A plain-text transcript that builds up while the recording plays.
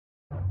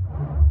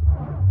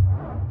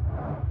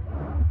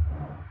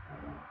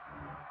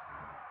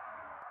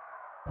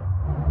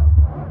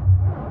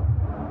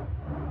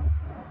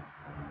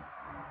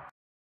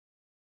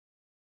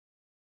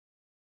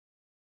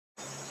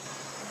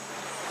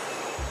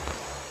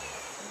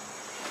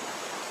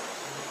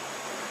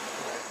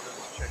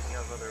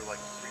another like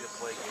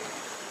free-to-play game.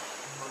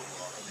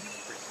 Prologue.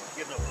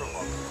 You have no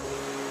Prologue.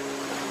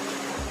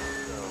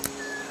 So,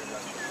 and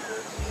that's just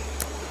this.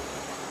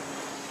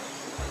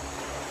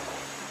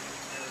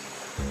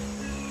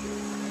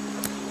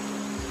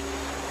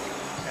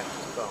 And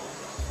the phone.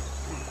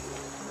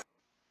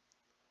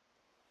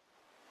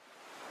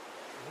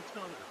 It's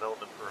been under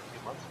development for a few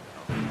months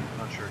now. I'm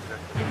not sure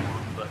exactly how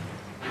long, but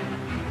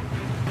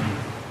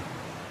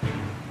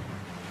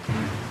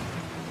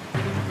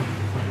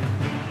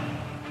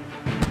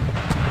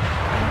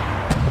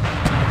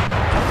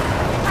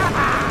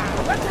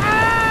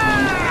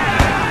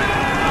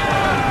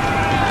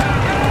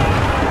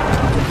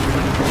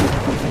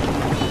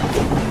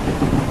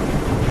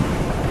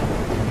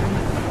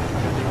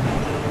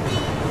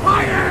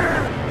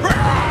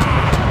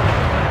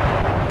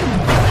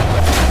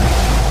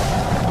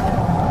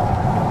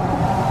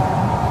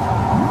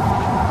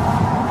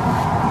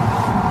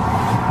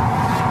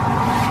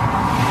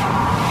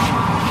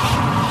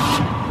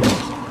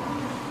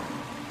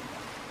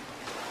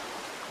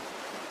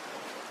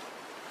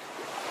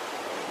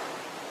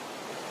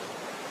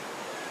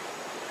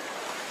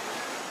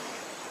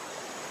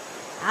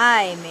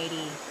Hi,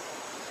 matey.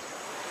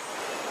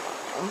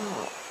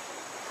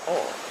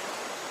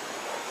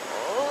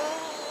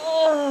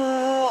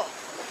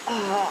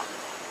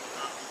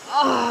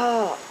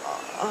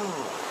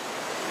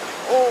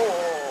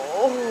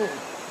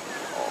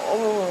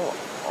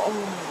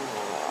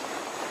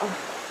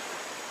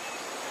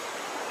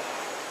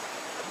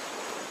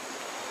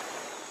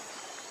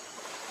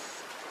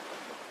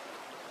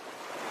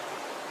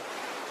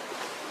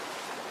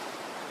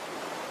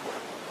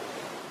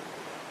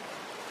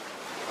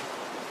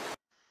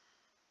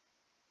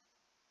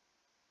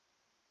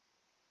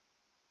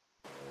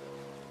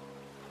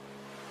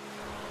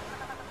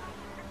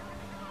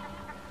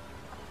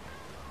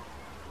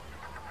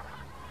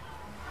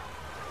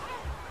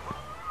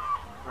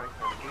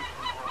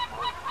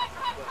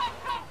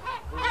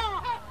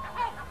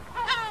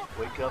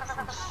 wake up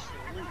from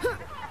sleep.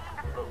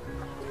 Oh.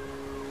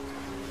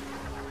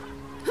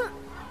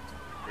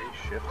 Day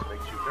shift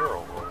makes you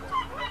barrel roll.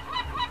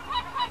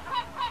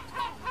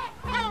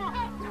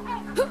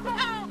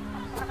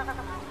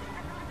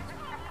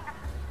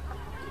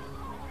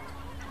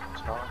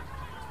 Talk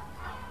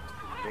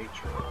to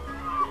nature.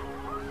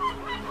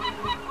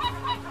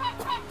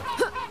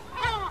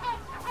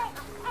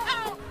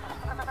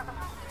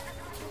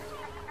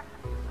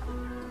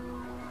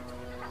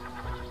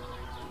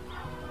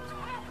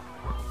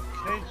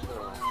 Okay, so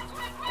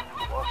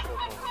wash up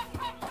on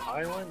the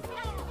island.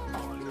 That's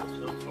all I got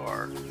so far.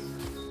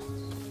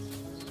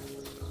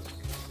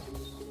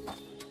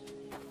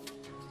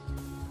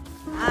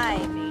 Hi,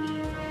 matey.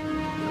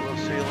 Hello,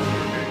 sailor.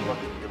 You're very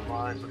lucky to be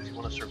alive, but if you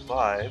want to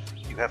survive,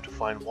 you have to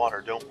find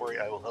water. Don't worry,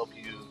 I will help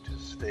you to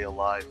stay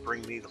alive.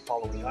 Bring me the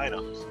following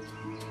items: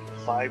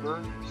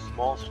 fiber,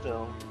 small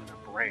stone, and a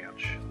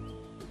branch.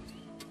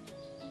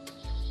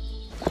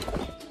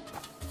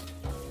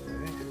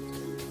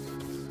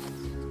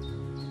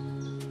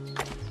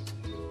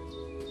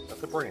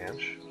 The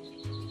branch.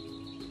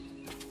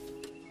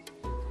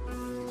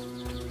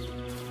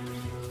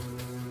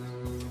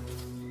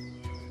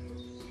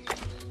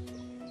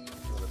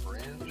 Another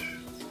branch.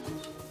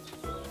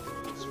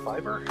 It's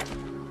fiber?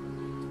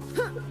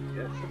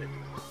 Yes, it is.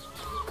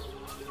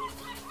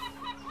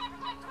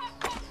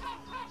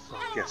 So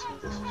I'm guessing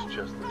this is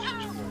just the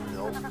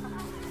tutorial.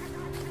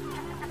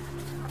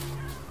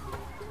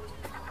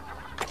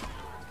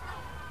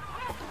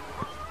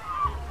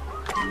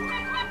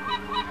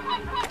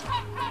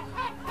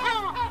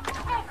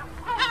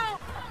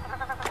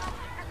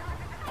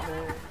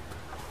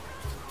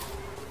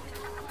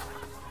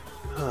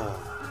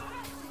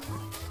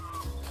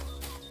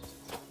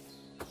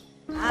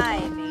 Hi,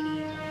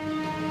 matey.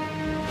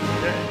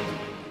 Okay.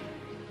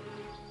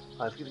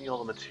 I've given you all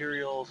the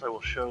materials. I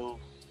will show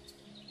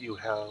you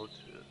how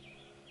to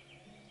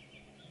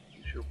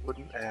use your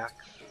wooden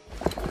axe.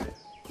 Okay.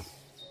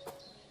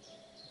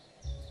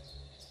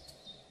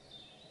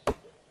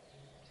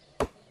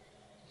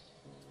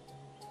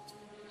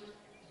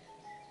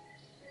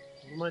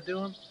 What am I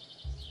doing?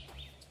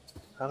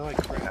 How do I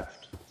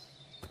craft?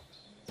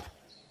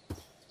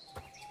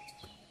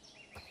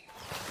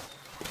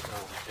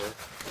 Oh, okay.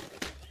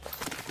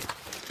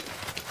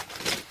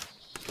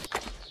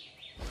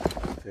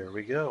 There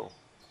we go.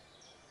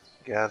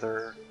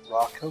 Gather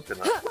raw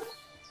coconut.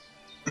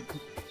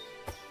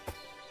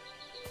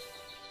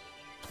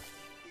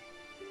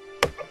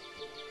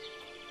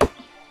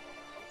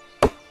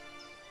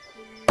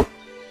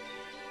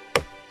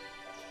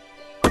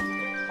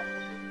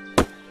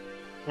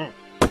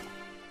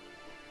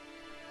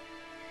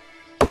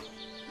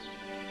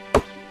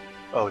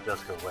 Oh, it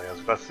does go away. I was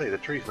about to say, the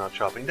tree's not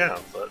chopping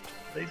down, but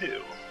they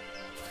do.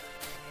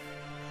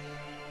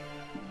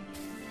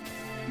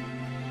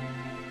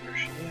 There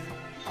she is.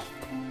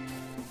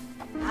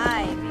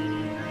 Hi,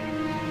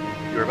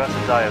 matey. You're about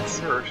to die of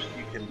thirst.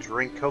 You can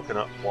drink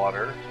coconut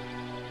water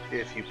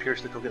if you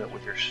pierce the coconut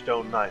with your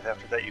stone knife.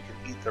 After that, you can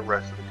eat the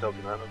rest of the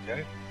coconut,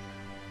 okay?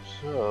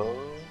 So,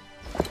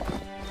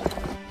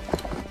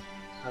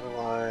 How do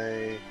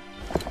I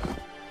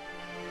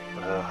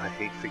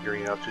hate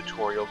figuring out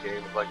tutorial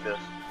games like this.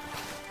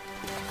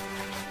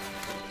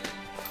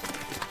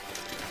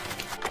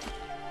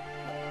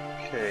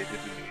 Okay,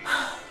 did we...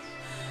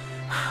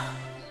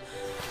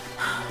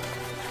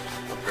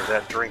 Okay,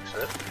 that drinks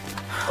it.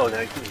 Oh,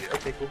 now you can eat it.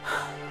 Okay, cool.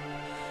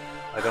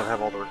 I don't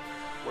have all the...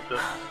 What the...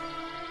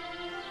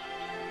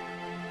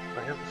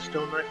 I have the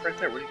stone knife right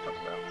there. What are you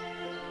talking about?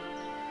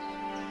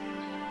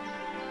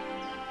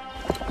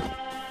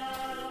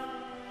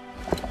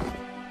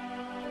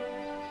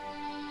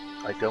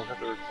 I don't have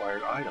the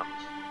required items.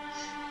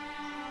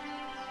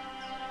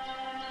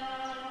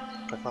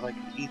 I thought I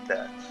could eat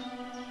that.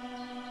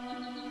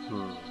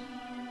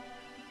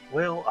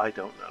 Well, I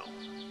don't know.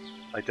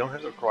 I don't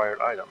have the required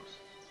items.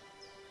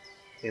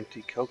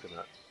 Empty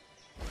coconut.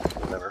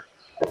 Whatever.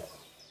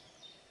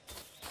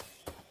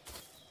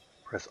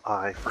 Press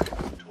I for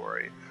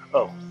inventory.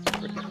 Oh,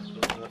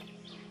 coconut.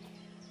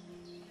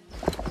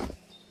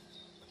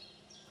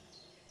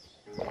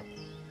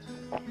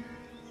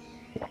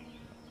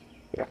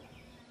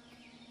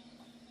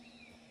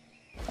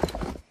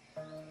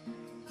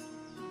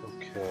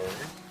 Okay.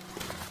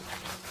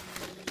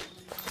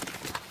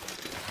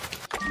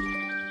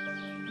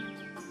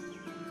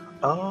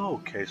 Oh,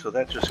 okay, so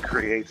that just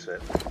creates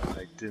it.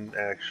 I didn't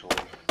actually...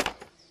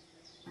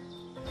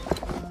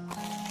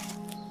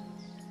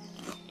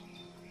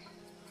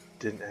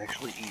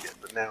 eat it,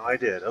 but now I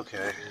did.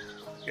 Okay.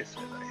 Like I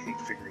said, I hate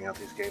figuring out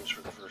these games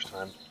for the first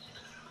time.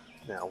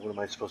 Now, what am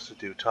I supposed to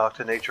do? Talk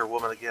to Nature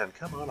Woman again?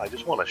 Come on, I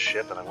just want a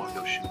ship and I want to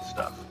go shoot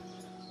stuff.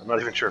 I'm not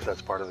even sure if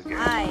that's part of the game.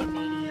 Hi,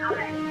 matey.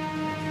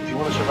 If you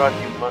want to survive,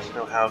 you must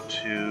know how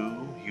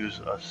to use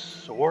a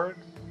sword?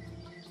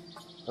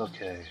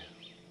 Okay.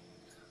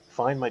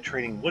 Find my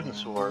training wooden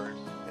sword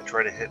and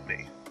try to hit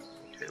me.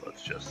 Okay,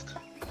 let's just...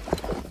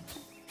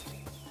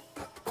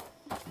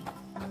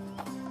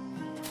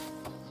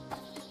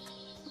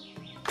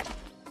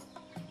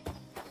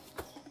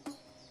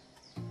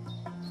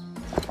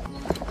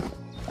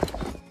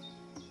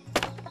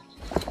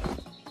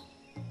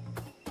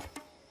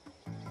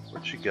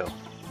 Where'd she go?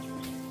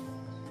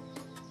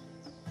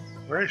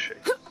 Where is she?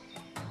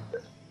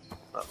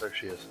 Oh, there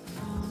she is.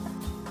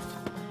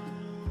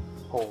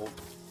 Hold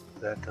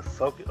that to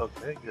focus.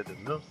 Okay, good to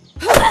know.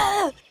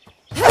 I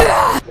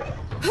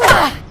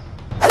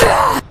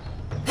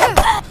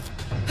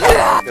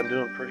think I'm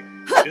doing pretty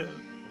good.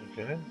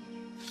 Okay.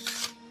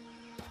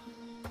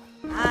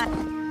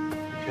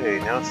 Okay,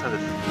 now it's time to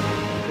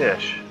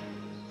fish.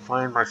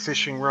 Find my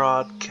fishing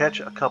rod. Catch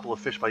a couple of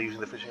fish by using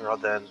the fishing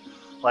rod, then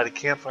light a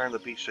campfire on the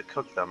beach to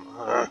cook them.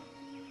 Alright.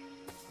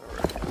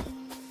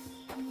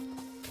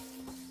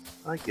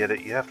 I get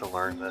it, you have to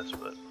learn this,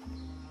 but...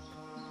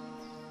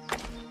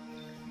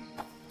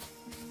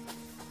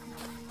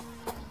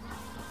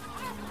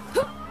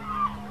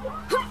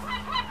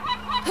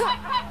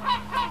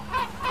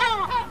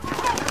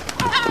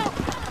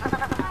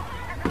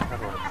 How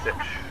do I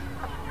fish?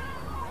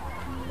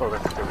 Oh,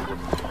 that's very good.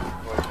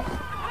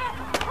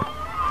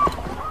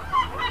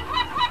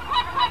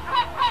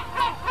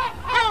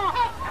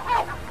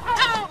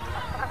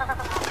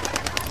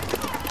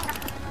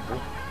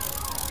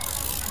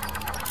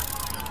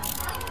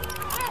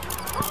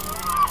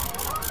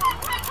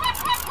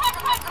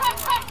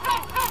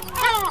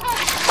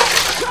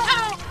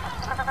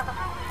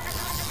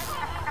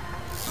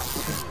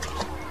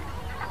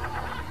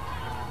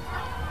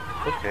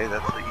 Okay,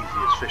 that's the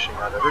easiest fishing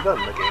I've ever done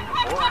in the game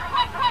before.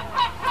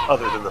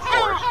 Other than the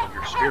forest when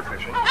you're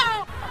spearfishing.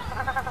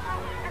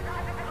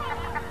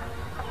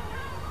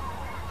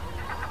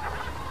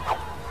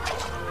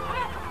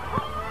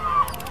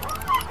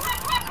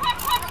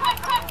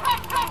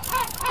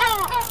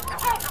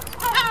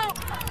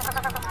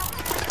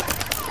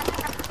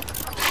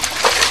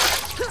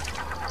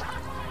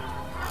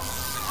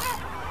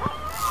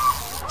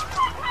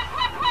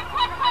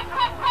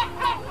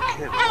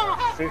 Okay, we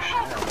got fish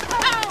now.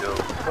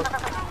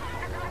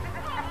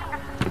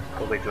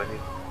 Oh wait, do I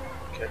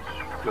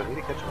need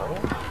to catch another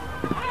one?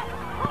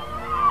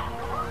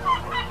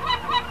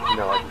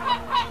 No, I do not.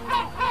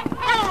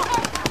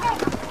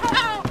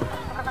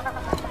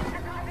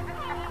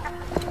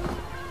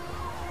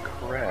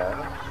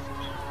 Craft.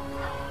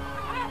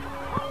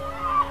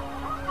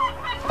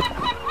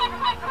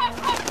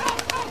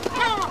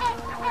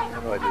 How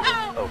do I do this?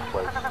 Oh,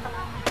 place.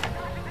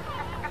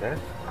 Okay.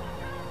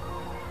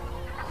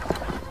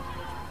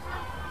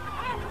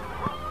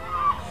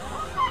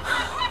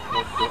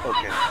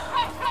 Okay.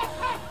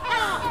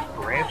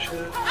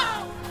 Branches.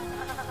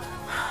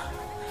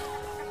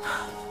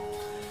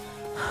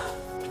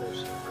 There's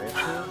some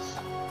branches.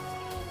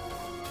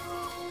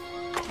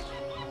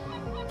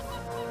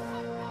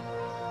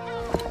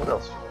 What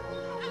else do I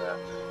need for that?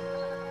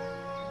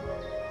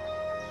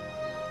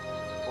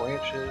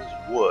 Branches,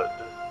 wood.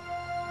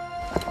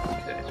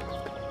 Okay.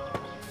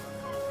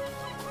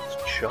 Let's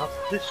chop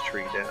this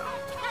tree down.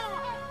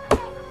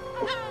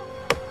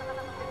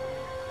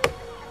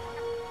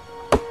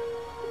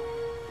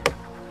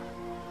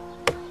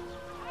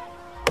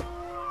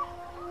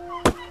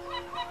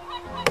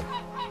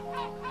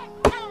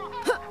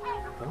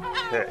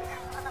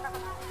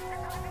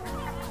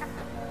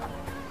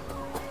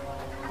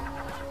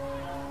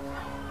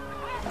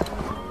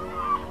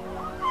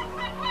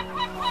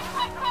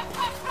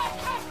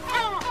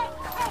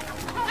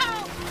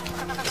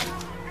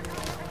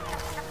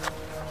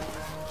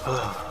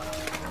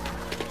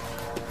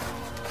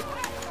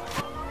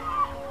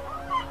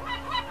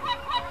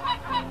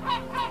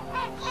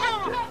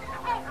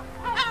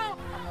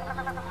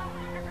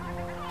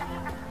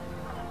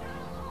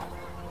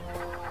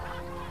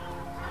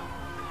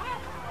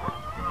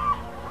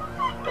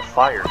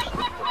 fires.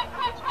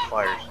 That's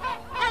fires.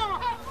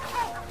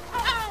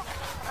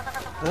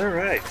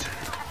 Alright.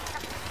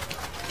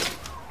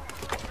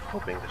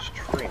 Hoping this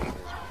training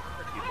is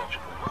pretty much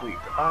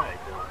complete. I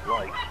don't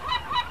like.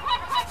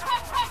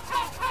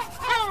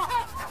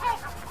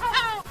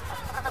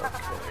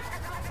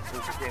 Okay.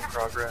 Save your game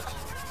progress.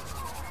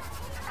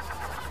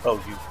 Oh,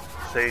 you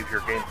save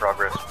your game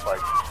progress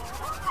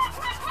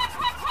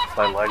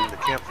by lighting the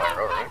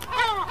campfire. Alright.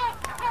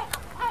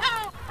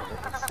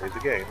 Let's save the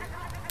game.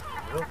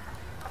 Nope.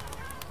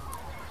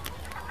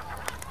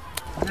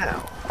 Now,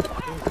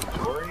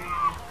 inventory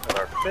of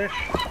our fish.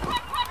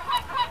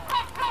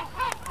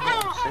 No,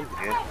 save the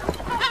game.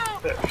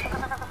 Fish.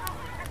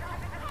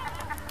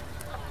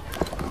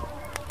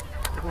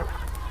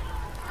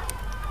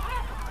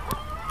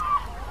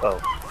 Oh.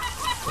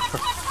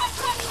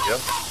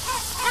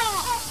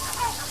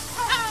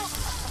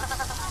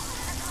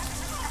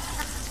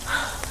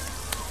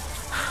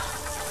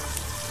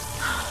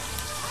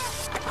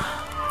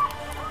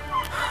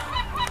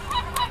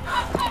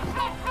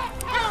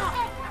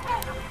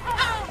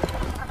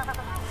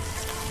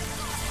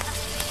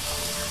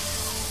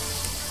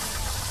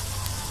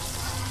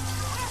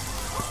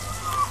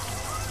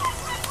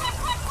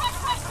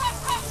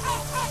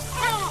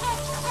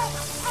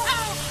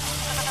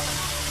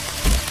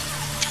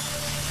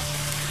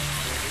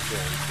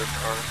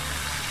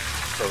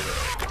 There we go.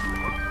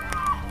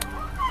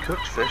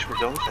 Cooked fish, we're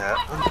done with that.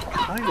 I'm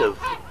kind of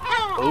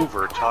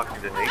over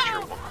talking to Nature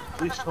Woman.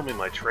 Please tell me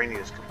my training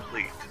is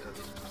complete.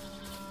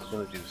 I'm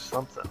going to do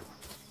something.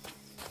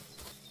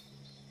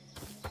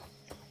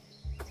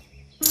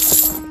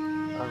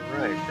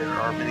 Alright, there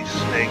are many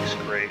snakes,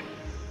 great.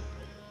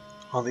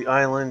 On the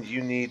island,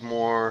 you need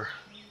more...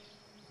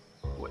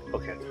 Wait,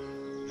 okay.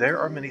 There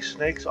are many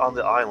snakes on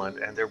the island,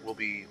 and there will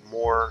be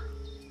more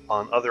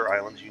on other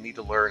islands. You need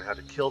to learn how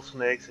to kill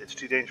snakes. It's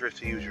too dangerous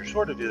to use your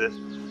sword to do this.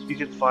 You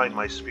can find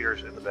my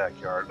spears in the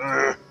backyard.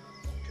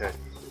 Okay.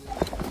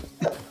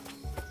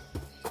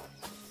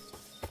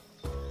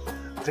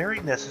 Very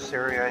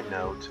necessary, I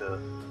know, to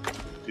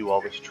do all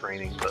this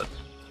training, but...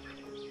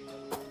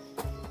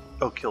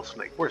 Oh, kill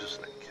snake. Where's a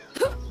snake?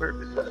 Where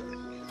is the snake?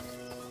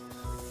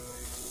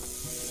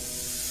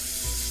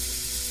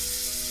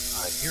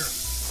 I hear him,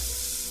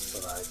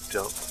 but I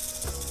don't...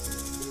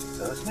 Is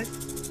that a snake?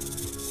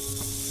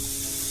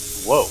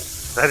 Whoa,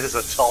 that is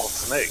a tall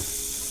snake.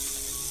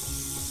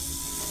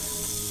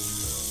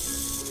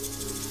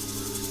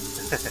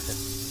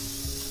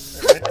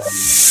 Alright.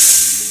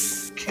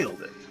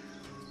 Killed it.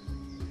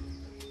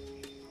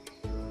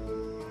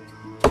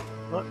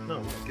 What? No,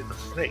 get the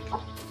snake.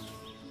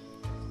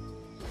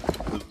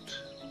 Loot.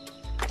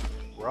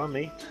 Raw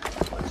meat.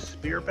 My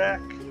spear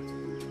back.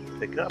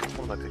 Pick up.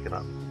 What am I picking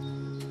up?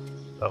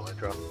 Oh, I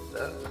dropped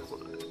that.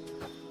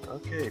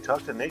 Okay,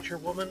 talk to Nature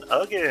Woman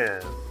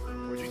again.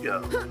 Where'd you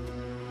go?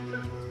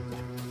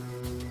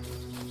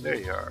 There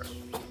you are.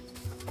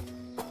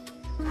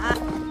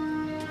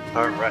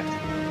 Alright.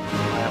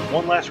 I have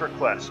one last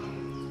request.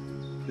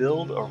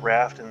 Build a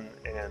raft and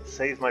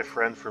save my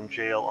friend from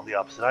jail on the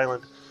opposite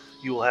island.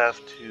 You will have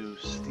to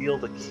steal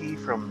the key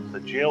from the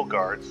jail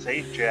guard,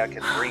 save Jack,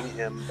 and bring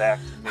him back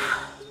to me.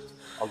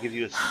 I'll give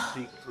you a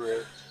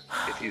secret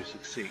if you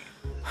succeed.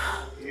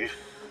 Okay.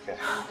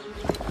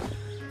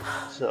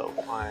 So,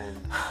 find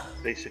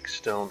basic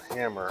stone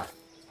hammer.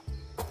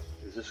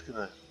 Is this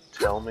gonna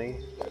tell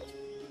me?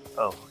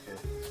 Oh, okay.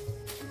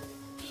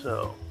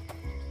 So,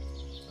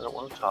 I don't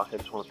want to talk, I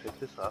just want to pick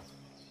this up.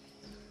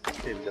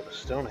 Okay, we got a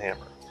stone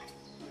hammer.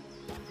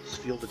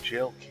 Steal the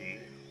jail key.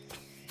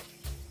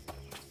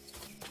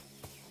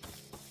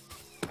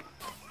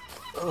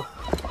 Ugh.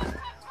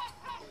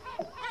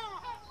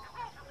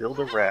 Build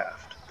a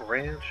raft.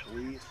 Branch,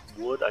 leaf,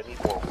 wood. I need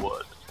more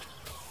wood.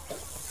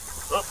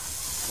 Oh,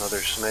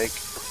 another snake.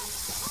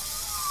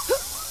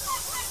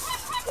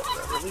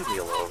 Leave me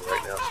alone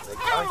right now, snake.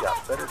 I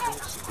got better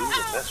things to do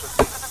than mess with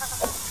you.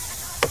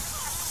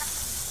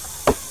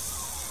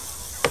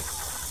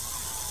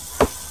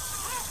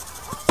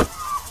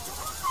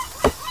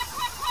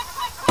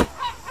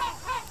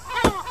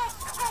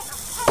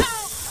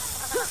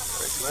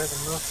 Alright, do I have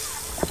enough?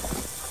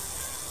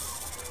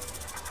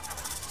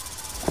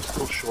 I'm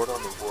still short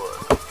on the wood.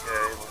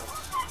 Okay,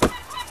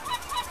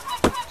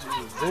 let's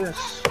do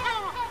this.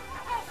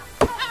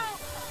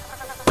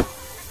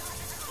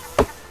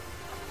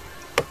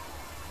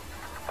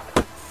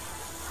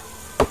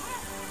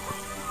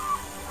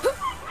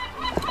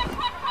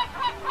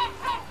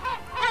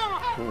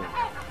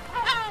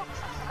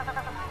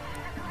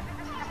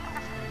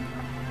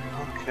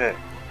 Okay.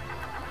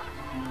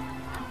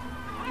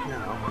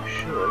 Now we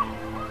should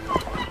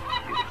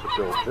be able to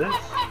build this.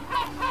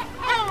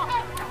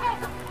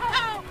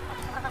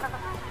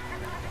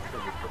 So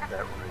we put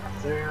that right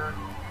there.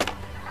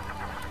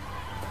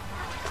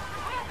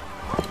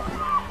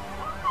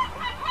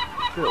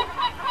 Build.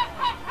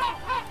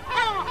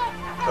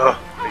 Oh,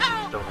 basic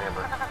stone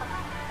hammer.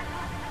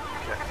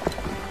 Okay.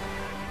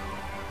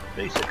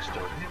 Basic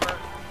stone hammer.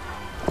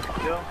 There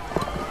we go.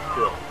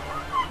 Build.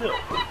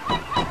 Build.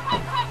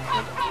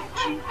 And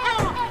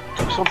 2.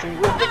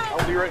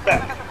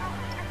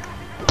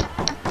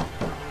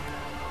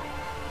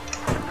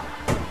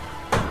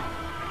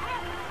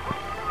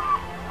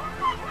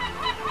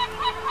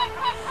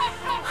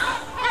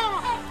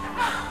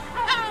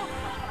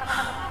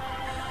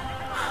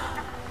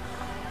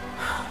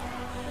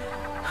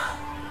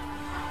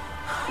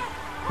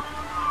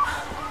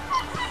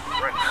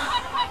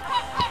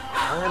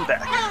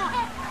 back.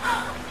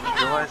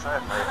 Just realized I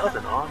have my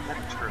oven on. Let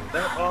me turn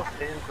that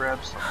off and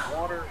grab some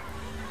water.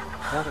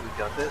 Now that we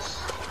got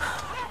this,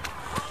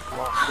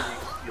 Lost City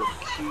Field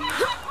Key,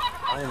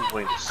 I am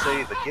going to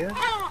save again.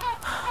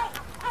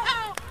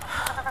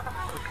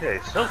 Okay,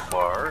 so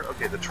far,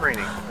 okay, the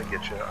training, I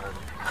get you.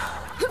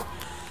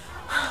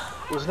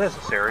 It was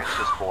necessary, it's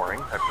just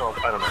boring. I don't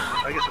know,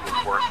 I guess it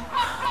was worth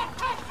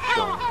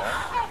showing that.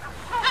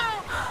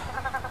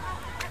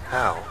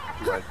 How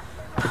do I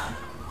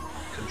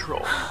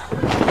control?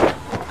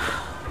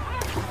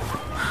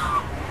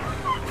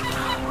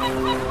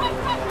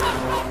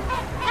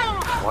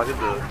 Why did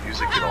the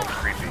music get all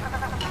creepy?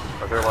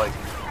 Are there like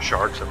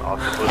sharks and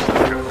octopus?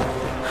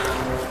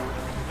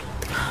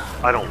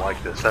 I don't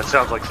like this. That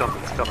sounds like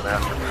something's coming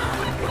after me.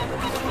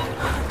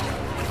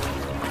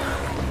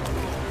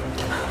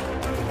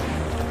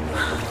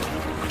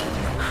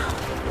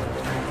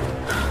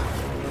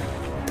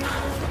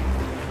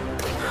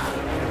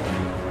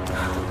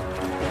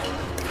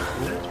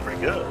 That's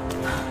pretty good.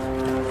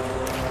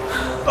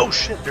 Oh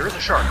shit, there is a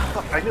shark.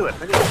 Fuck, I knew it.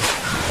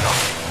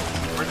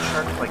 Where's the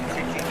shark? Like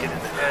kicking it in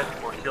the head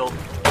or killed?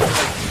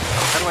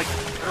 How do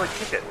I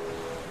kick it?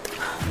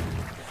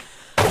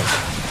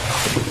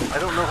 I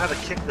don't know how to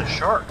kick the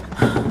shark.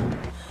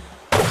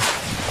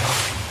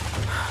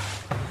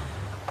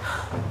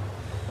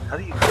 How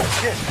do you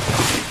kick?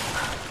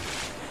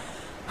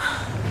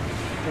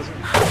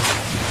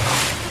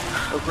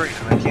 Oh great,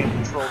 and I can't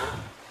control it.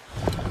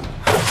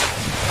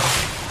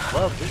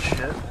 Love this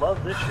shit.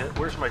 Love this shit.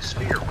 Where's my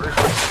spear? Where's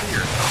my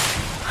spear?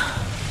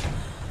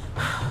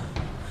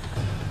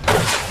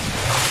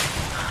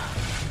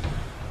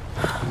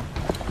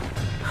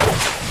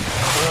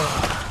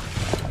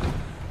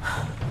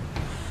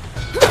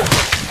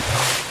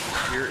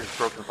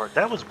 Broken apart.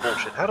 That was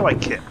bullshit. How do I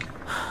kick?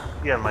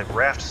 Yeah, my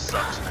raft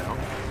sucks now.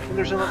 And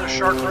there's another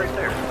shark right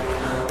there.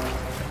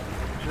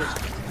 Just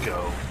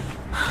go.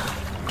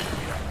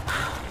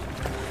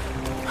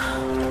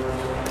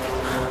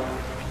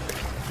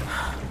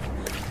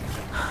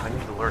 I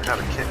need to learn how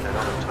to kick. I don't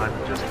have time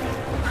to just...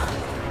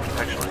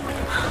 Actually,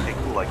 okay,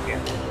 cool, I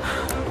can.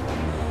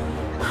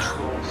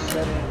 Control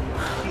setting,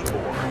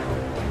 keyboard.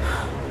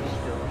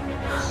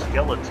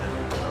 Skeleton.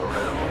 Oh, I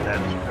don't know what that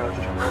is. Crouch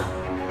to right.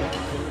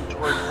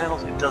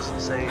 Panels, it doesn't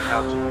say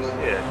how to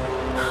kick.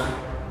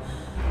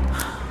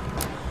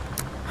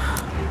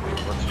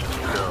 Let's just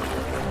go.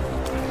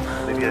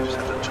 Maybe I just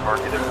have to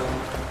target him.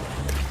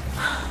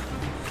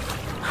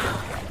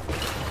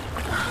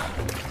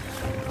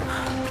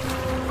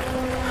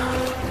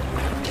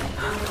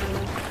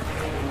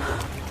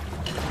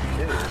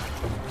 Okay.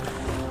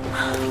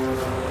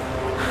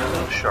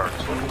 No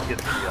sharks. Let me get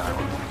to the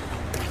island.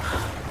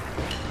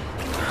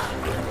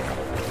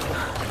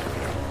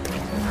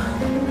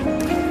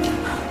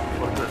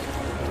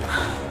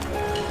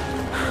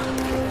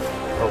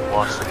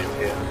 Lost City,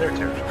 yeah, their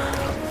territory.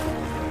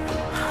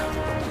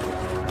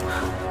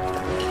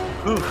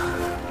 Whew.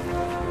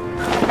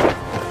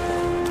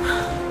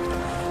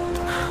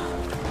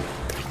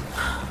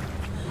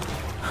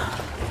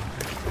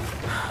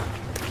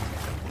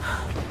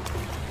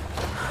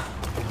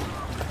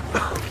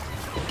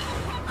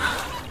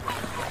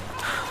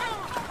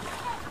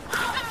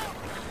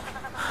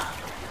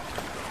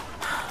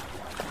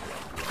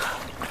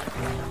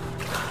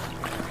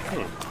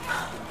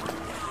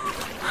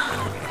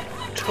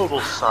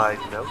 Total side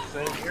note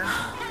thing here.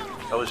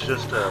 I was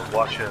just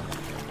watching.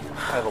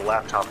 I have a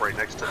laptop right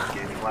next to the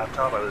gaming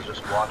laptop. I was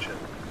just watching.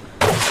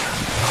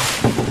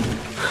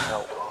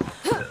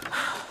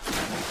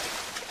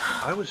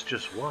 I was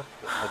just watching.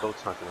 My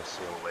boat's not going to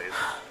sail away.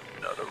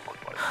 No, it doesn't look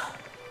like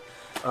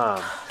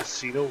it.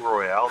 Casino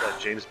Royale, that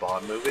James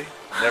Bond movie.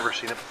 Never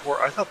seen it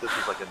before. I thought this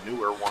was like a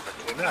newer one that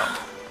came out.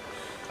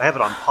 I have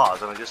it on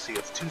pause, and I just see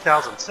it's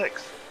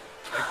 2006.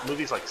 The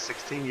movie's like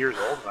 16 years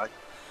old, and I'm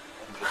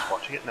just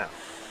watching it now.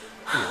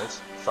 Anyways,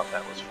 thought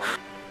that was funny.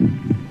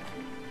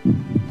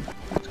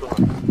 What's going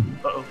on?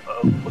 Uh-oh,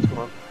 uh-oh, what's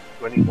going on?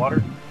 Do I need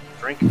water?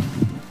 Drink?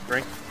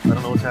 Drink? I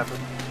don't know what's happening.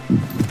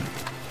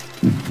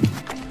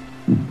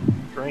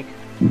 Drink.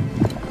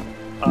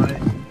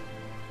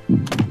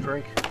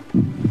 Drink.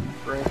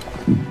 Drink.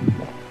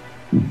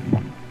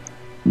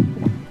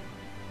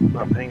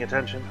 Not paying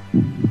attention.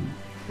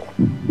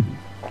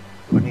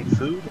 Do I need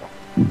food?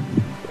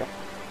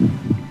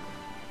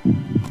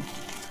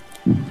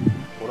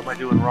 What am I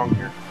doing wrong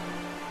here?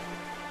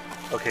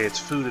 Okay, it's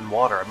food and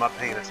water. I'm not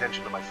paying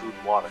attention to my food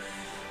and water.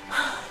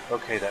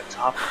 Okay, that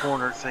top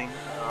corner thing.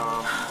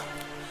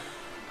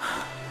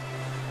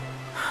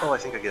 Oh, I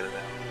think I get it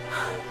now.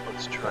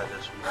 Let's try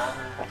this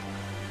water.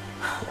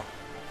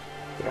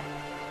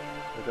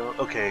 I don't...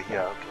 Okay,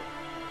 yeah, okay.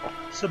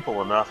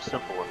 Simple enough,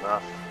 simple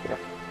enough.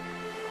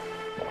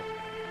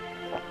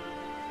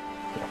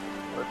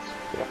 Let's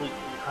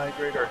completely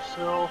hydrate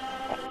ourselves.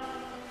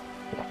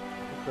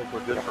 Looks like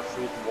we're good for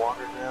food and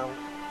water now.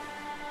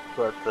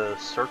 But the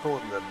circle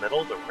in the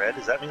middle, the red,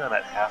 does that mean I'm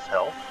at half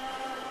health?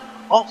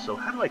 Also,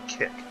 how do I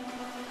kick?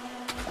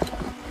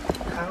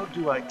 How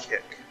do I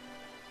kick?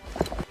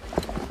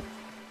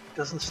 It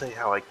doesn't say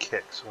how I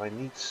kick, so I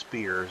need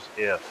spears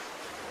if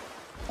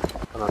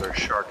another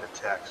shark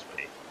attacks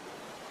me.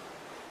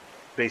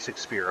 Basic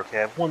spear. Okay,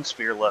 I have one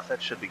spear left. That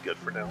should be good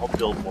for now. I'll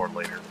build more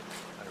later.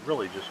 I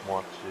really just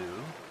want to...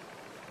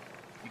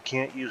 You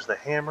can't use the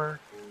hammer,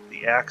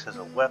 the axe as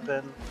a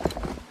weapon,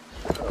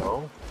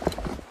 so...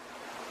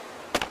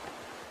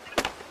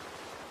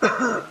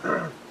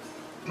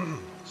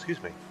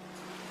 Excuse me.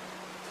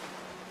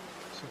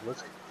 So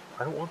let's...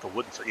 I don't want the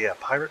wooden... So yeah,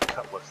 pirate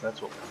cutlass.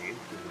 That's what we need.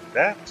 We need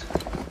that.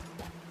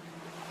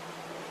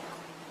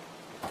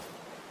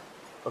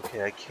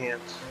 Okay, I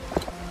can't...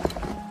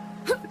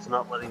 It's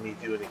not letting me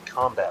do any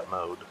combat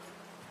mode.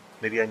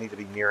 Maybe I need to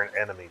be near an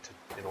enemy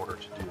in order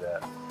to do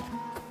that.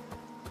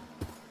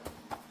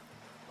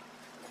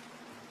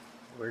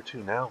 Where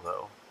to now,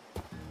 though?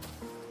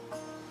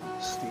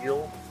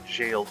 Steel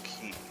jail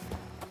key.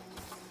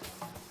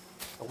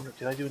 I wonder,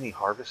 did I do any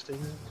harvesting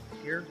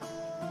here?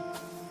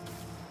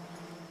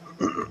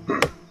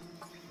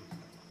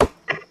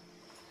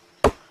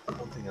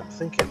 One thing I'm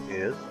thinking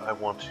is I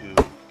want to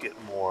get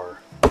more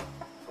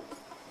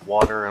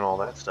water and all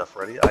that stuff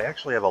ready. I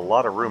actually have a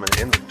lot of room in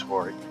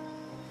inventory.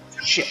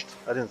 Shit!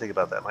 I didn't think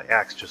about that. My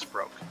axe just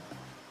broke.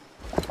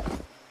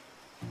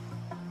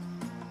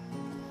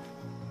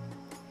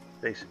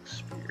 Basic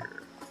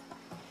spear.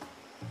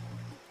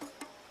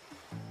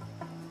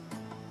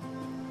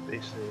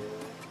 Basic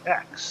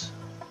axe.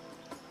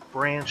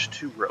 Branch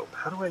to rope.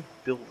 How do I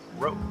build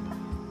rope?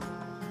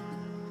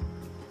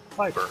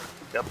 Fiber.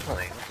 Got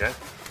plenty. Okay.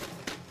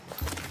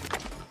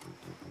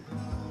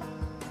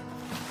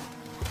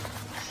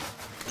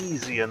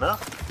 Easy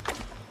enough.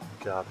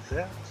 Got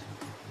that.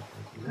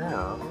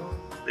 Now,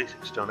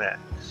 basic stone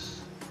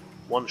axe.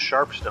 One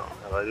sharp stone.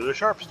 How do I do a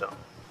sharp stone?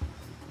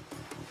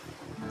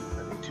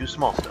 I need 2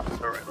 small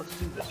stones. Alright, let's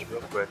do this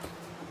real quick.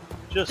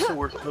 Just so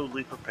we're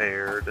totally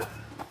prepared.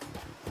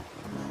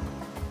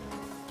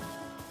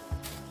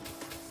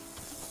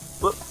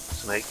 Whoop,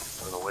 snake,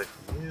 run away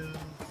from you.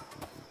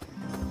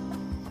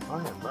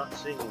 I am not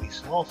seeing any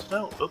small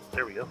stone. Oh,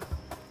 there we go.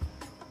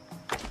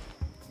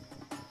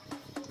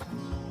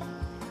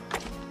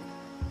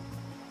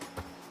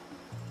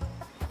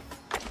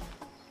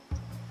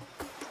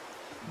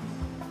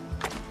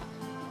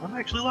 I'm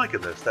actually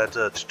liking this. That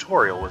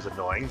tutorial was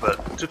annoying, but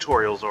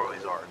tutorials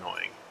always are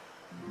annoying.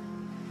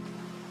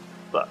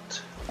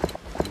 But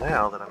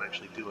now that I'm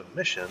actually doing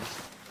missions,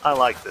 I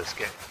like this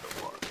game so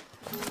far.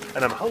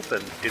 And I'm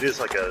hoping it is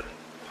like a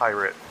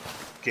pirate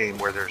game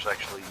where there's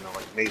actually, you know,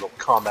 like naval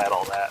combat,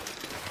 all that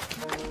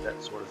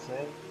sort of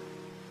thing.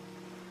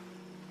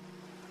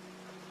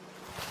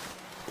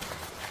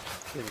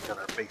 Okay, we got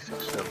our basic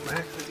stone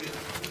axe again.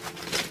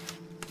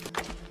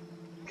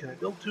 Can I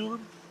build 2 of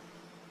them?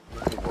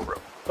 I need more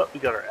rope. But we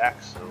got our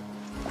axe, so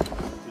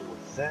let's deal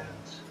with that.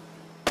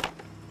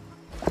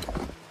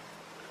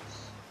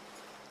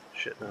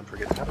 Shit, now I'm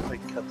forgetting. How do I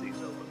cut these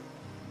open?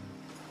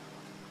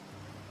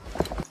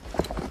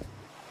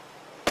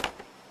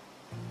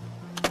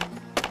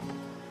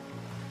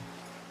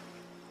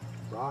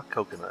 Raw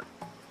coconut.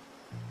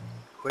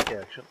 Quick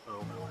action. Oh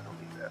no, I don't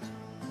need that.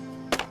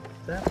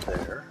 That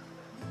there.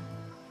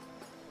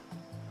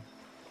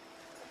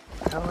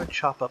 How do I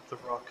chop up the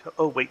raw coconut?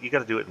 Oh wait, you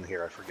gotta do it in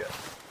here, I forget.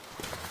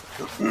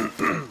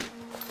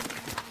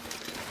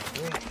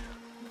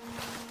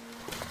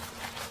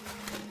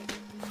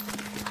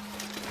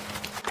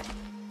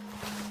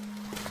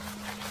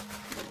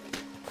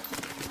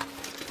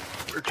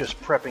 We're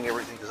just prepping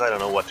everything because I don't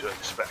know what to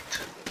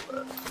expect.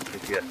 But to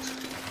get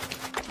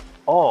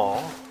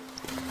all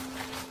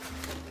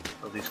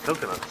of these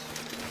coconuts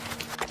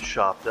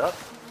chopped up,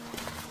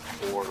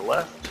 4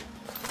 left.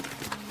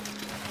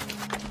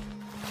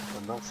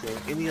 I'm not seeing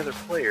any other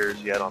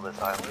players yet on this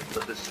island,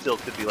 but this still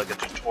could be like a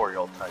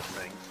tutorial type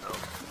thing, so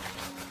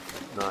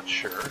not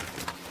sure.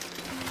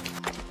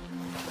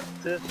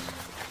 Got this.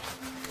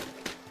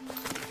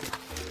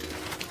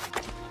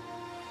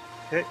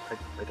 Okay,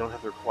 I don't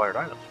have the required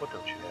items. What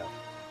don't you have?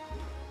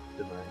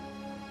 Didn't I?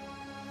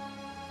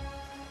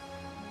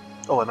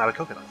 Oh, I'm out of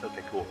coconuts.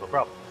 Okay, cool, no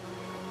problem.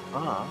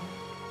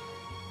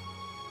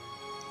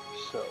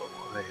 So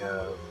I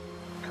have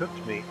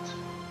cooked meat.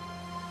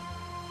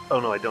 Oh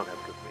no, I don't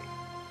have cooked meat.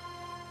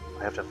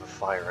 I have to have a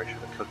fire. I should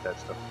have cooked that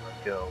stuff before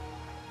I go.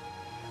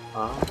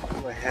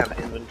 What do I have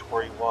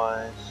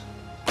inventory-wise?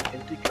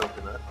 Empty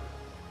coconut.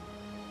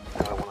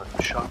 Now I want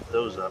to chop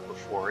those up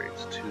before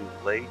it's too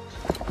late.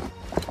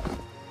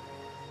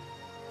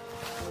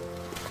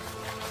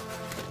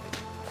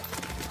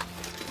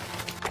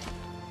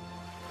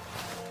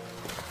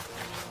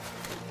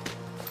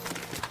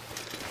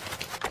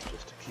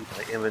 Just to keep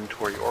my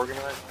inventory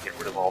organized, get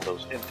rid of all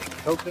those empty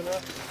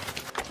coconuts.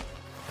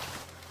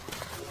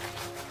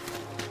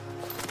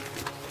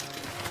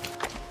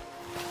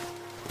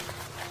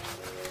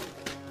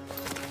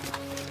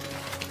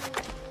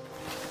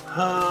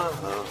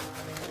 Oh,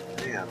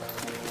 man.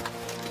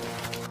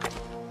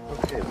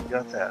 Okay, we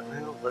got that.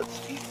 Now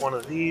let's eat one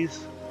of these.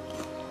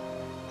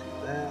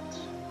 Do that.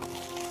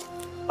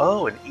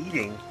 Oh, and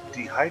eating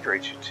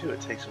dehydrates you too. It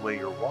takes away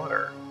your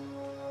water.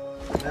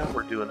 So now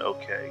we're doing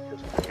okay,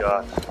 because we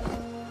got...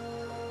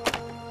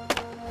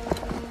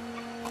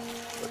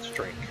 Let's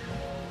drink.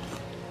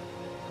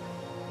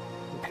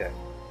 Okay.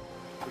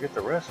 Forget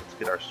the rest, let's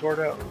get our sword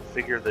out and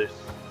figure this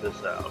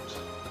out.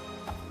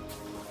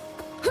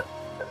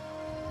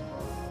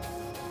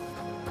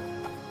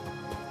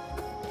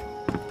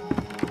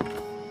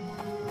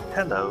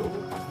 Hello.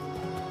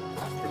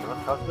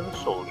 Cannot talk to the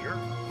soldier.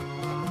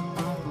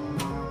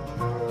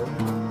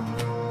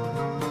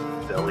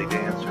 Belly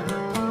dancer.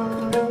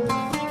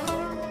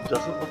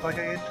 Doesn't look like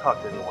I can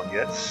talk to anyone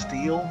yet.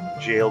 Steal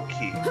jail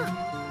key.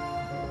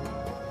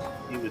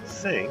 You would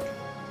think...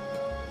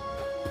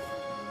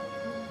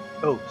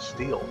 Oh,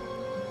 steal.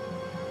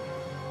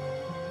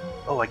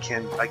 Oh, I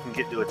can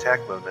get into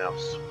attack mode now.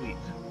 Sweet.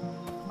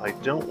 I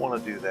don't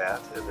want to do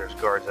that, and there's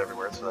guards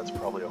everywhere, so that's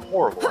probably a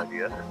horrible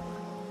idea.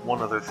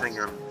 One other thing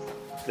I'm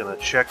gonna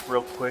check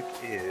real quick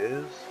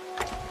is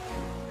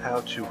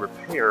how to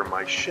repair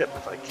my ship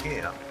if I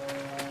can.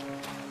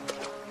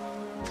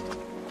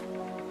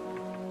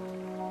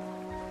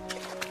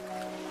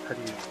 How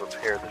do you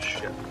repair the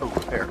ship? Oh,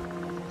 repair.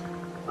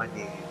 I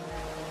need...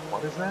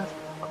 What is that?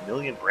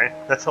 1,000,000 brand?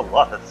 That's a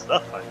lot of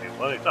stuff I need.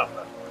 What are you talking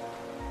about?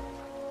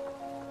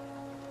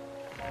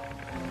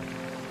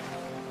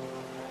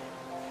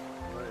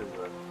 What is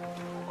it?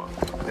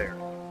 Hold on. There.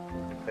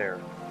 There.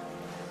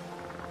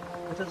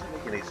 That doesn't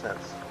make any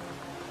sense.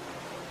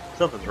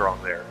 Something's wrong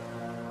there.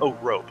 Oh,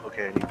 rope.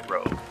 Okay, I need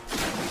rope.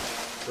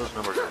 Those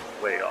numbers are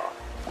way off.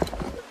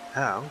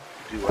 How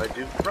do I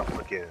do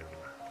rope again?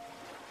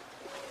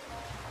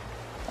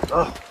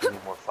 Oh, I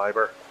need more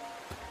fiber.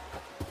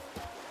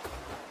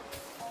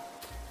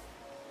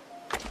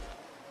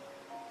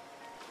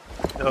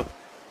 No.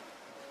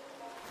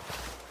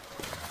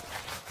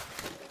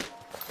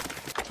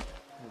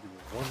 Maybe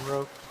 1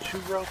 rope, 2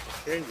 rope.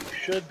 Okay, we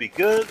should be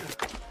good.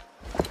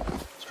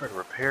 Let's try to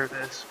repair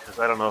this, because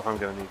I don't know if I'm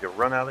going to need to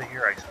run out of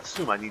here. I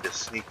assume I need to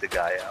sneak the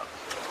guy out.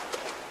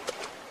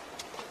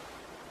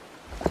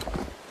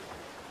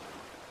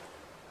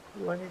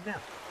 What do I need now?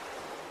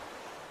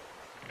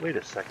 Wait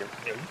a second.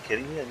 Are you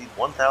kidding me? I need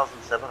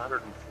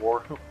 1,704.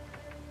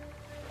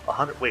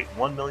 100. Wait,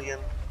 1 million.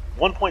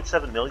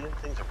 1.7 million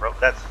things are broke.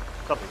 That's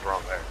something's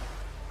wrong there.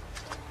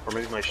 Or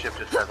maybe my ship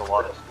just has a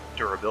lot of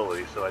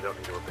durability, so I don't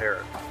need to repair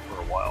it for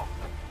a while.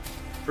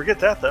 Forget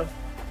that though.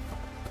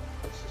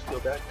 Let's just go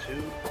back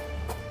to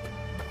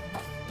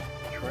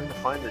trying to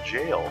find the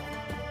jail.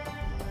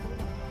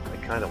 I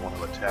kind of want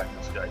to attack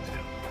this guy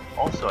too.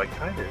 Also, I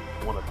kind of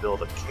want to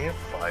build a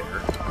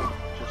campfire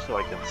just so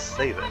I can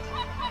save it.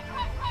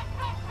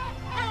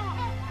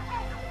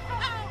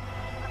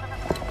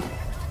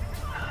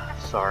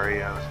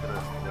 Sorry, I was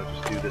gonna,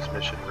 just do this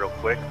mission real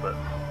quick, but I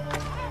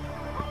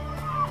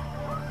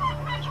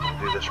just want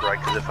to do this right,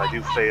 because if I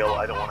do fail,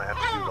 I don't want to have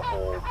to do the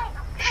whole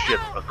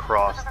ship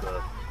across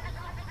the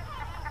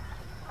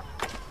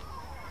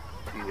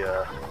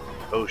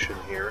ocean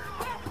here.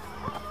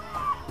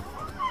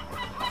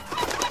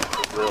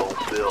 Bill.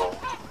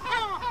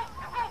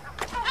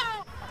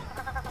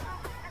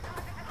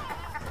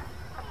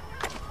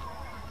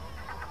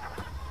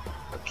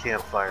 A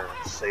campfire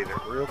and save it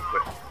real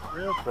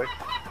quick.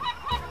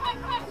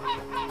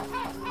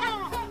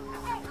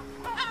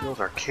 Build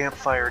our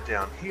campfire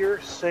down here,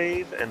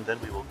 save, and then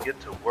we will get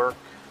to work.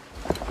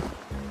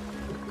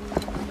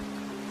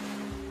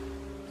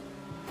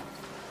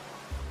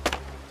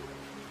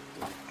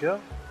 There we go.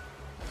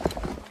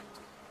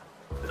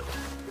 Build.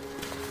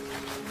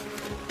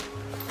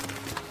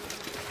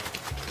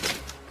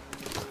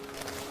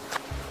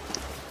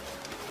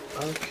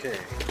 Okay.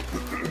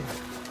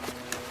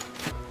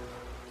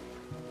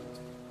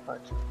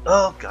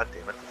 Oh, god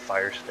damn it, the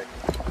fire stick.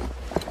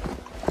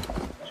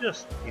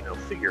 Just,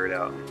 figure it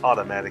out.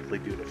 Automatically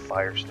do the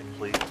fire stick,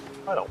 please.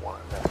 I don't want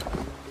it.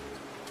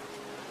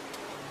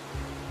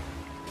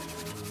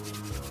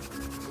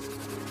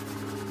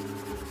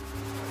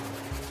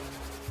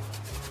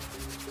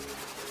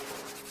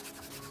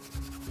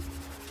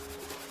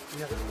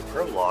 Yeah, this is the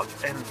prologue,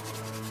 and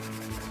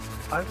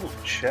I will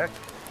check.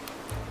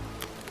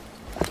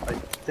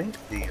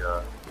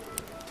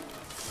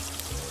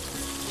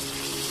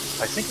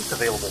 I think it's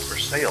available for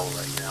sale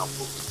right now.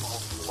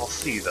 I'll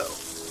see though.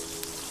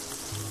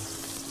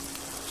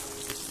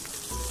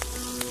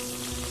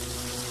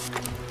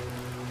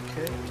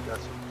 Okay, we got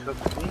some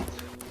cooked meat.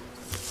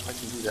 I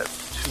can do that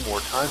 2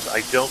 more times.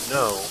 I don't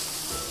know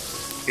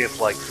if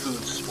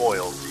food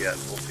spoils yet.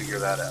 We'll figure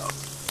that out.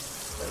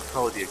 That'd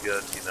probably be a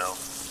good,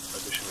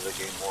 addition to the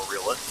game, more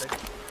realistic.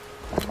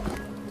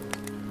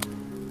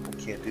 I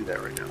can't do that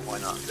right now. Why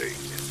not? There you go.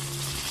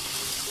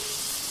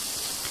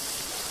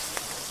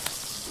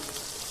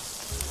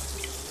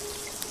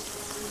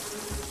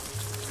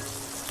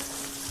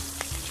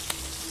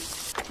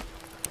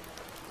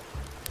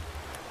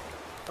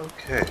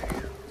 Okay.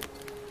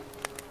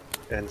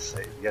 And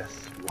save. Yes,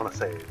 we want to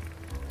save.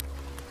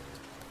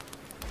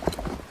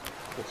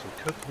 Get some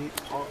cooked meat,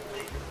 pot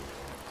meat.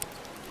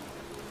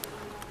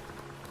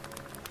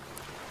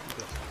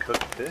 Got some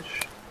cooked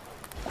fish.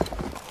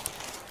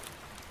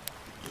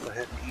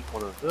 ahead and eat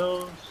one of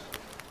those.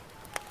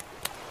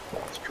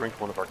 Let's drink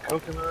one of our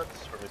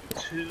coconuts, or maybe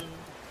two.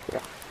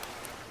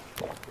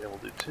 Yeah, we'll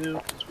do two,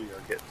 since we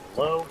are getting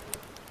low.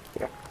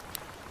 And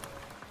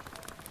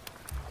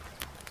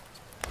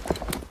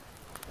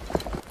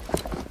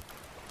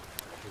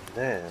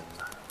then...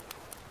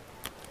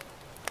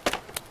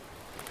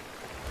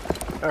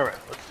 Alright,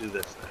 let's do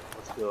this then.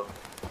 Let's go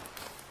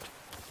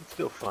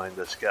find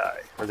this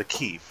guy. Or the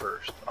key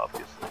first,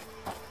 obviously.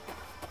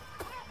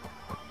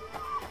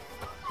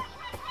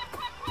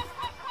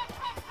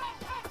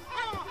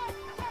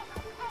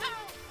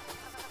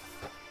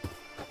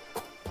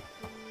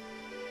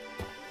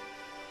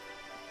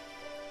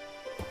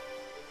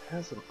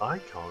 Has an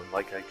icon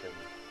like I can...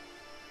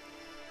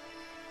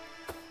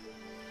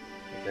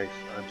 Okay, so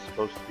I'm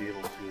supposed to be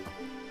able to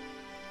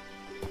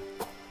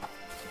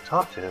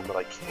talk to him, but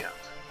I can't.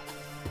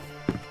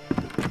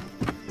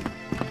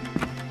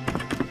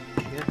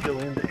 Can't go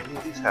into any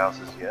of these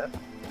houses yet.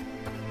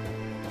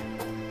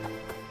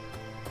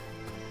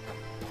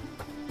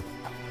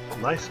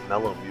 Nice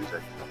mellow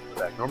music in the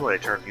back. Normally I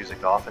turn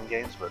music off in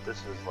games, but this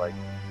is like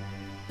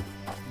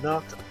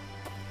not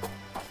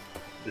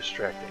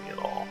distracting at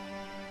all.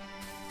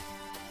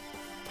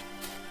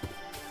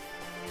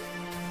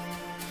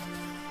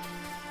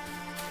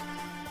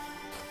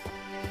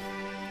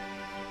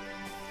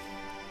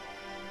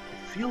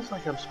 Feels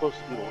like I'm supposed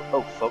to do...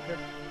 Oh, focus?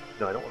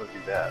 No, I don't want to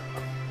do that.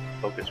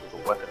 Focus with a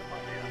weapon in my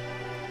hand.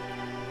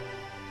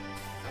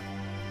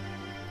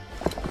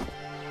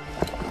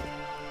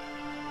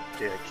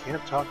 Okay, I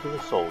can't talk to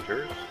the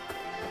soldiers.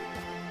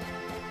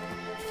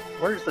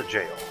 Where's the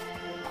jail?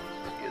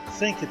 You'd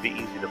think it'd be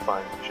easy to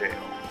find the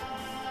jail.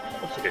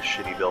 Looks like a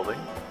shitty building.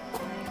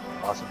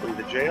 Possibly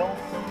the jail?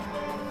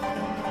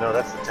 No,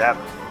 that's the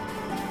tavern.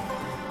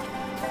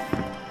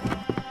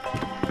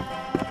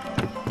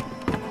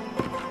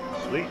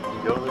 Sweet, we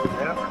can go to the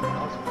tavern.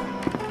 Awesome.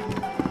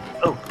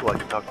 Oh, cool, I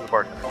can talk to the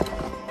bartender.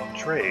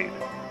 Trade.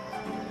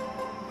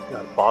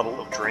 Got a bottle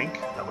of drink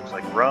that looks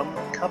like rum,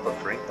 a cup of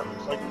drink that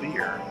looks like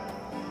beer.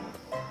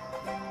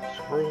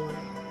 Scrolling.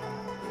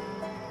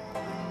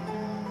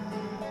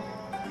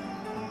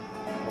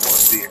 I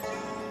want beer.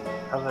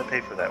 How did I pay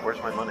for that? Where's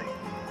my money?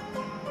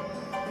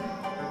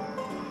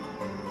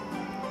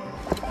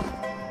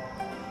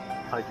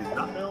 I do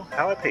not know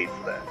how I paid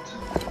for that.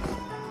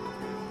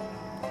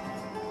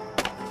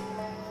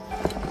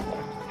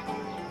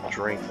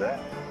 Drink that.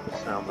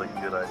 Sounds like a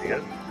good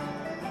idea.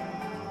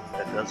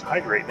 That does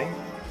hydrate me.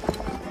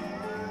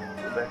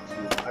 Go back to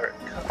the pirate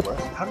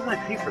cutlass. How did I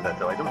pay for that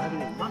though? I don't have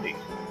any money.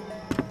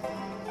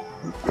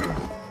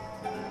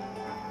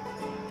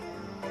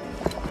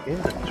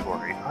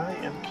 Inventory. I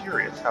am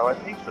curious how I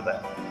paid for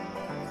that.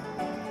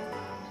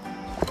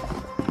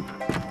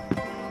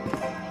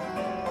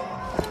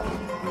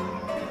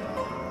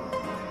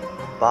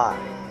 Buy.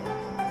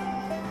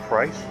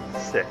 Price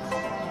 6.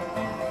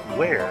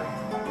 Where?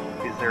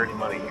 Is there any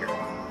money here?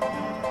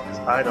 Because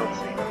I don't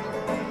see it.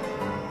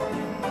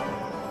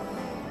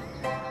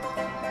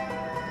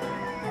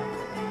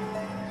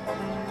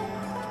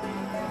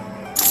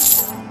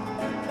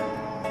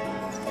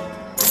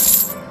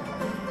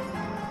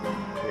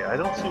 Yeah, I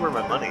don't see where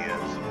my money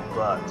is,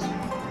 but...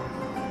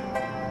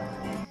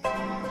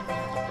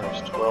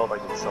 There's 12, I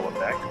can sell it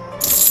back.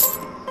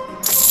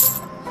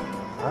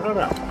 I don't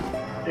know.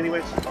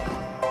 Anyways,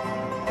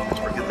 let's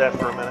forget that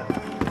for a minute.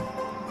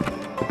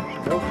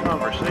 No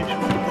conversation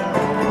with that.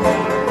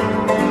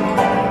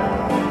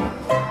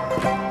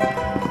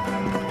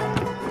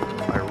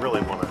 I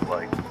really want to,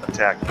 like,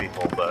 attack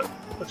people, but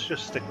let's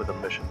just stick with a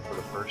mission for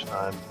the first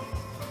time.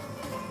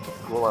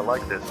 Well, I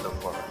like this so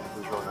far.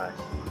 This is real nice.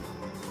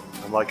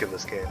 I'm liking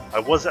this game. I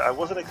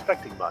wasn't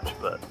expecting much,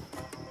 but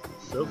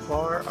so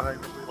far I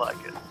really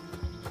like it.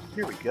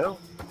 Here we go.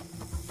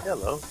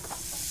 Hello. Ooh,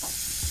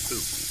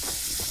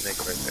 snake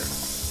right there.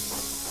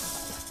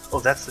 Oh,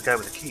 that's the guy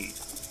with the key.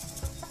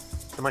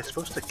 Am I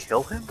supposed to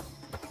kill him?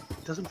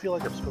 It doesn't feel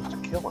like I'm supposed to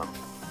kill him.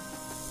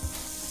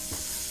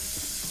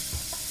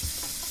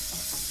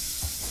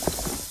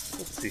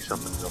 Let's see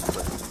something real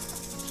quick.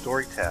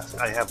 Story task.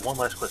 I have one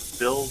last quest.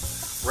 Build,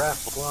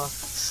 raft, blah, blah.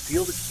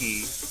 Steal the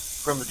key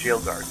from the jail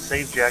guard.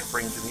 Save Jack,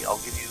 bring him to me. I'll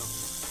give you...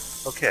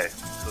 Okay,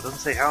 so it doesn't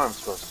say how I'm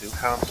supposed to.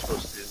 How I'm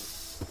supposed to...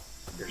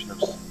 There's no...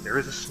 There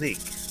is a sneak.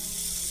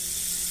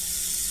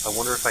 I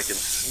wonder if I can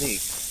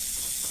sneak,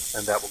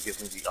 and that will give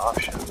me the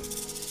option.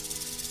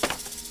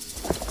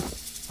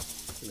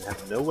 I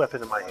have no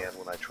weapon in my hand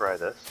when I try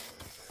this.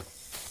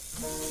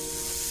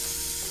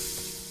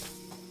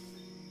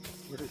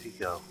 Where did he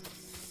go?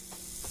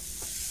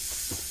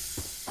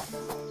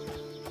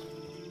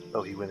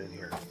 Oh, he went in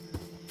here.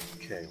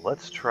 Okay,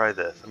 let's try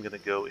this. I'm gonna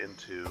go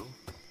into...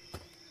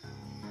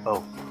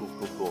 Oh, cool,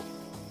 cool, cool.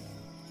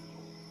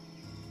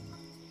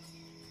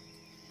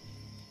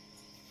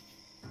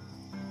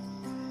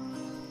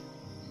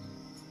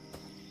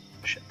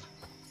 Shit.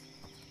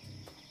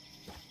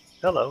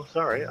 Hello,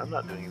 sorry, I'm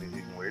not doing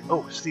anything weird.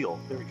 Oh, steal.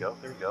 There we go,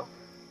 there we go.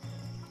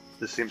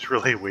 This seems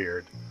really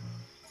weird.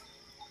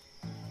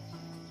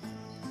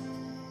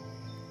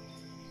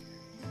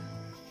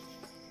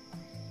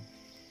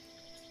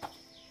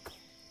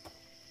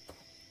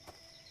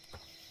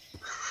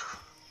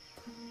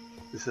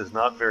 This is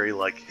not very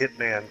like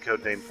Hitman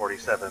Codename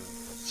 47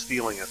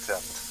 stealing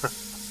attempt.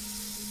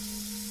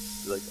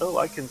 Like, oh,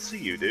 I can see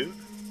you, dude.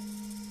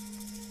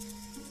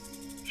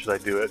 Should I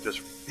do it?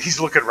 Just he's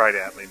looking right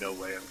at me. No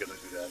way I'm gonna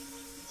do that.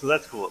 So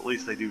that's cool. At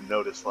least they do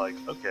notice. Like,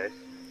 okay,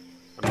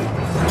 I mean,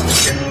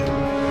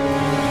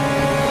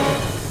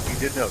 he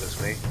did notice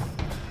me.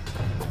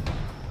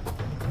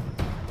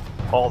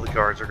 All the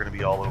guards are going to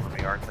be all over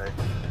me, aren't they?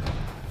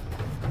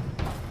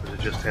 Or is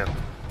it just him?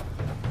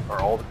 Are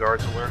all the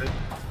guards alerted?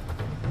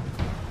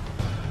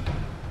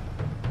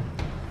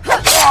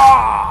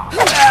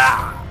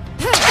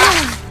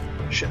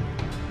 Shit.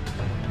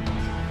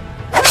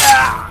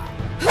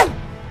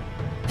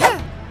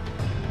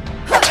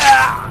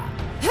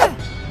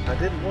 I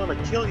didn't want to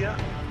kill ya.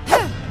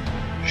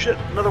 Shit,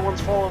 another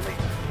one's following me.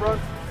 Run.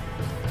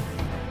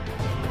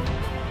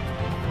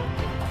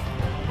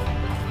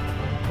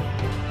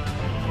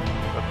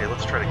 Okay,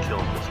 let's try to kill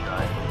this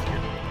guy.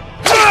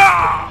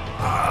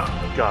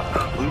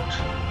 Got loot.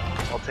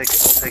 I'll take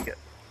it, I'll take it.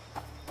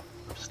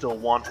 I'm still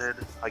wanted.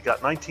 I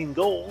got 19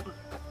 gold.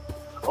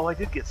 Oh, I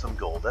did get some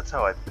gold. That's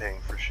how I'm paying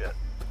for shit.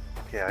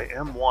 Okay, I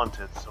am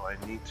wanted, so I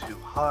need to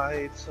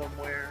hide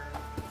somewhere.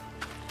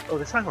 Oh,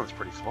 this island's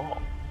pretty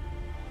small.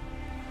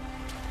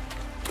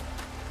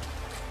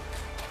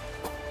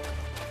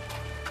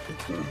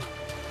 You know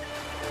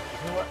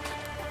what?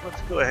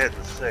 Let's go ahead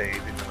and save,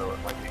 even though it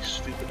might be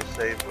stupid to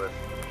save with...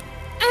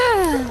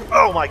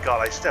 Oh my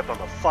god, I stepped on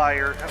the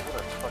fire. What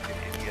a fucking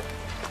idiot.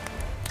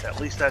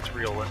 At least that's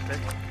realistic.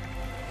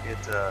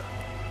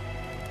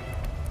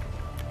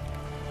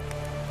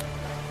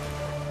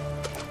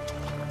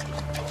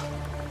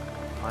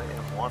 I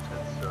am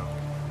wanted, so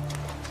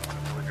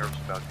I'm really nervous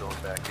about going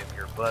back in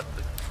here, but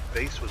the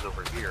base was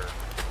over here.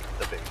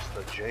 The base,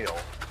 the jail.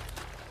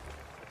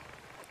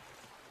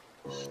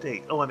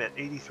 State. Oh, I'm at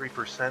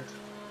 83%.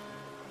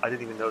 I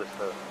didn't even notice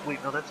the...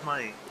 Wait, no, that's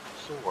my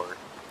sword.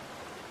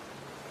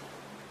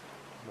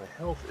 My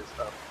health is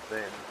up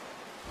then.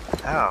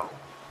 Ow.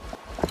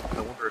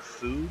 I wonder if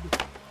food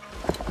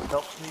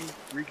helps me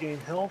regain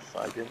health.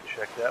 I didn't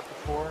check that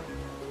before.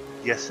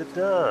 Yes, it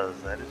does.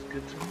 That is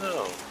good to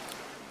know.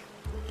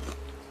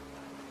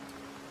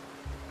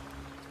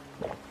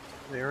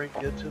 Very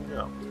good to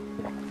know.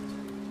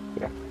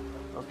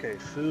 Okay,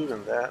 food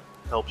and that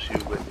helps you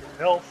with your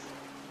health.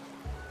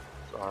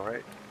 It's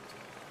alright.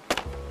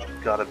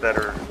 Got a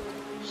better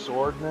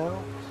sword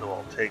now, so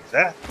I'll take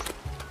that.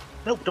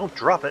 No, don't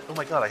drop it. Oh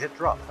my god, I hit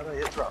drop. How did I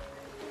hit drop?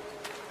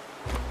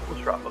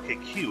 What's drop? Okay,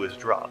 Q is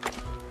drop.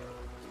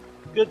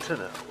 Good to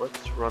know.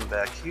 Let's run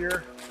back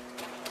here.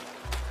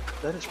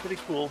 That is pretty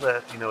cool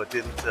that, you know, it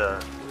didn't,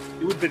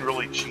 it would have been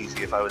really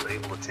cheesy if I was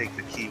able to take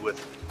the key with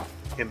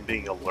him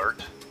being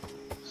alert.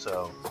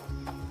 So,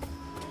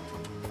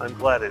 I'm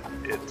glad it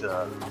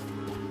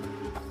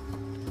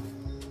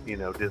you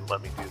know, didn't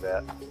let me do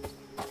that.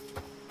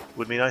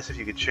 Would be nice if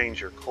you could change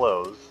your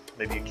clothes.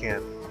 Maybe you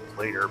can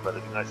later, but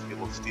it'd be nice to be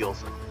able to steal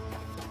some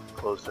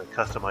clothes to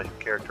customize your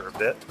character a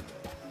bit.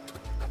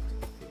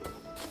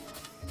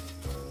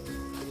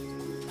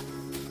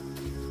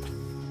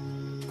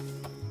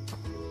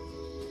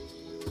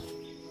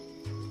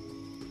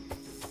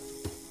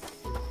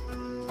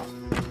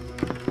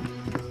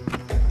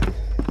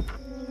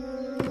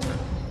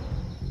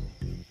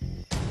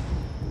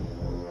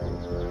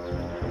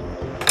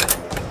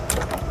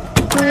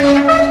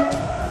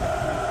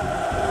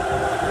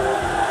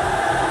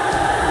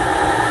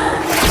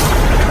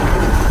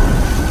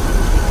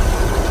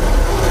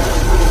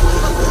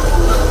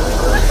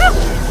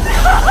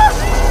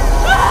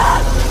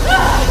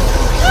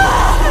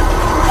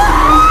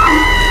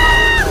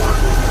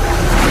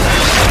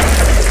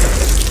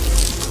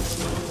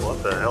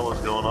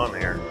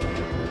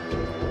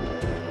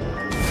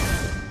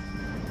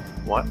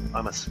 What?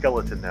 I'm a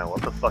skeleton now.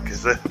 What the fuck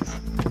is this?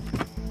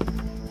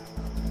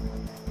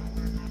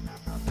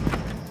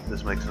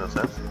 This makes no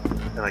sense.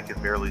 And I can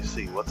barely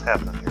see. What's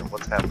happening here?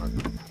 What's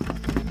happening?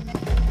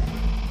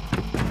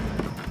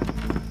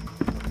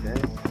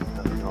 Okay.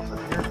 Nothing else in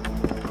here.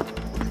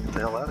 Let's get the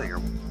hell out of here.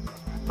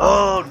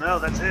 Oh, no,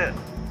 that's it.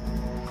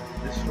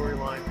 This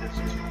storyline is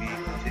to be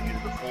continued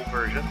in the full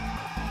version.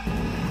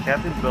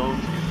 Captain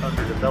Bones is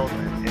under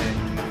development,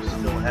 and you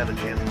still have a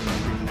chance to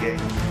complete the game.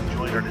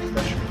 Join our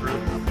discussion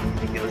group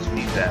and give us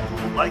feedback.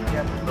 Like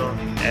Captain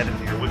Bones, you can add it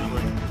to your wish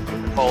list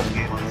and follow the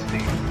game on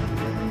Steam.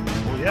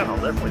 Well, yeah,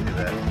 I'll definitely do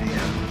that. And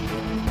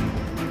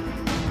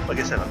like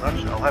I said, I'm not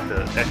sure. I'll have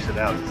to exit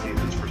out to see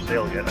if it's for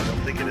sale yet. I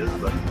don't think it is,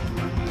 but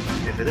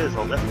if it is,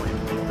 I'll definitely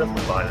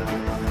buy it.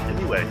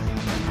 Anyway,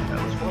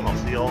 that was fun. I'll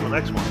see you all in the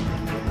next one.